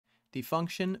The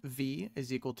function v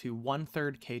is equal to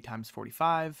 1/3 k times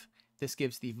 45. This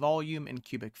gives the volume in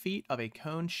cubic feet of a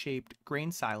cone-shaped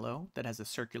grain silo that has a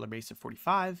circular base of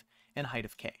 45 and height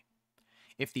of k.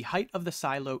 If the height of the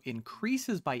silo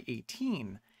increases by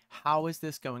 18, how is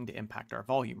this going to impact our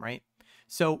volume, right?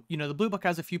 So, the Bluebook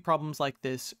has a few problems like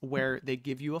this where they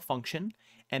give you a function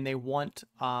and they want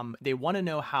to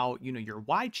know how, your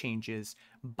y changes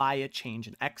by a change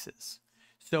in x's.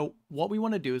 So what we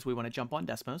want to do is we want to jump on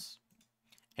Desmos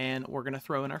and we're going to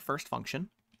throw in our first function.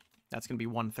 That's going to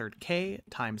be 1/3 k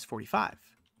times 45.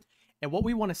 And what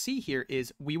we want to see here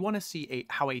is we want to see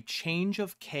how a change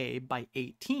of k by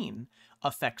 18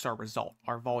 affects our result,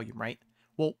 our volume, right?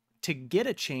 Well, to get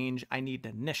a change, I need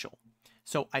an initial.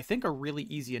 So I think a really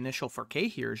easy initial for k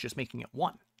here is just making it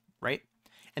 1, right?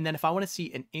 And then if I want to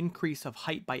see an increase of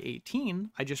height by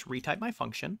 18, I just retype my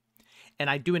function and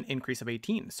I do an increase of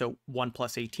 18. So 1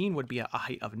 plus 18 would be a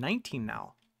height of 19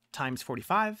 now, times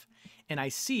 45. And I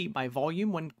see my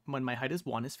volume when my height is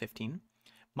 1 is 15.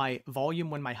 My volume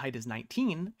when my height is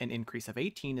 19, an increase of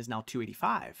 18, is now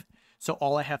 285. So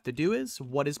all I have to do is,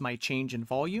 what is my change in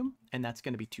volume? And that's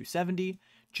going to be 270.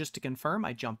 Just to confirm,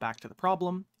 I jump back to the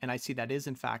problem, and I see that is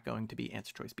in fact going to be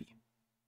answer choice B.